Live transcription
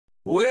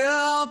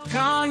Well,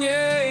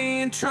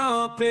 Kanye and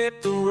Trump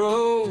hit the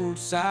road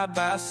side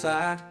by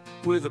side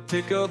with a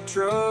pickup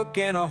truck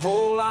and a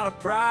whole lot of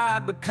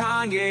pride. But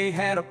Kanye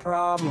had a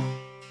problem.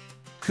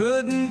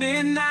 Couldn't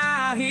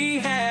deny he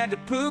had to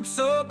poop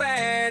so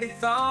bad he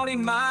thought he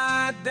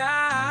might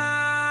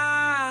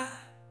die.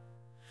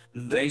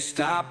 They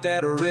stopped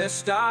at a rest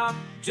stop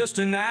just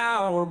an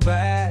hour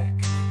back,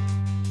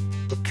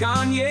 but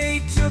Kanye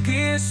took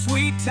his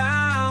sweet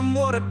time.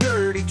 What a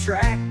dirty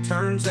track.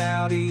 Turns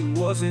out he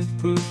wasn't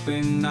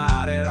pooping,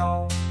 not at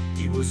all.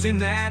 He was in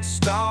that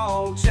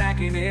stall,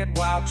 jacking it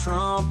while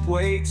Trump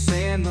waits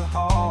in the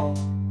hall.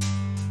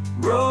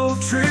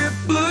 Road trip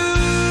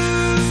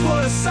blues,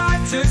 what a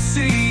sight to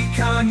see.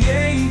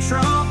 Kanye and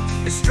Trump,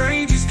 as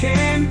strange as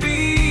can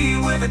be,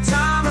 with a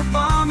timer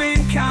bomb in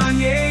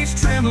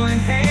Kanye's trembling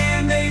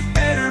hand. They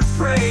better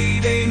pray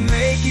they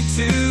make it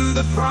to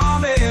the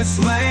promised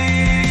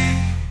land.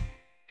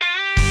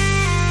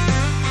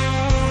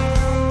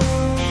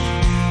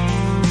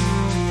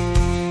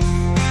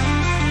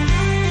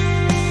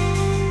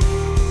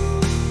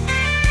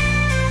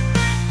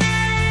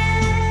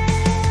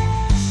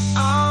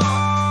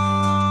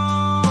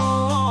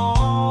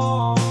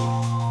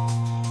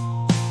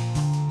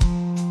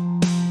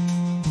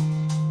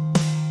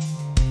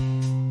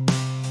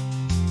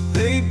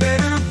 They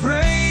better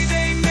pray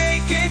they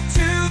make it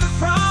to the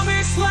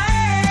promised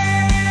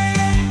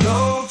land.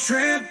 Road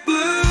trip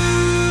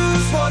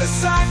blues, what a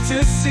sight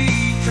to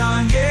see.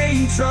 Kanye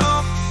and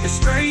Trump, as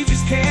strange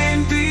as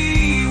can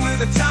be,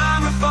 with a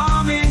timer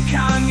bomb in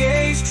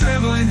Kanye's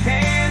trembling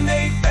hand.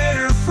 They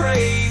better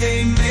pray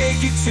they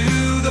make it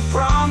to the promised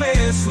land.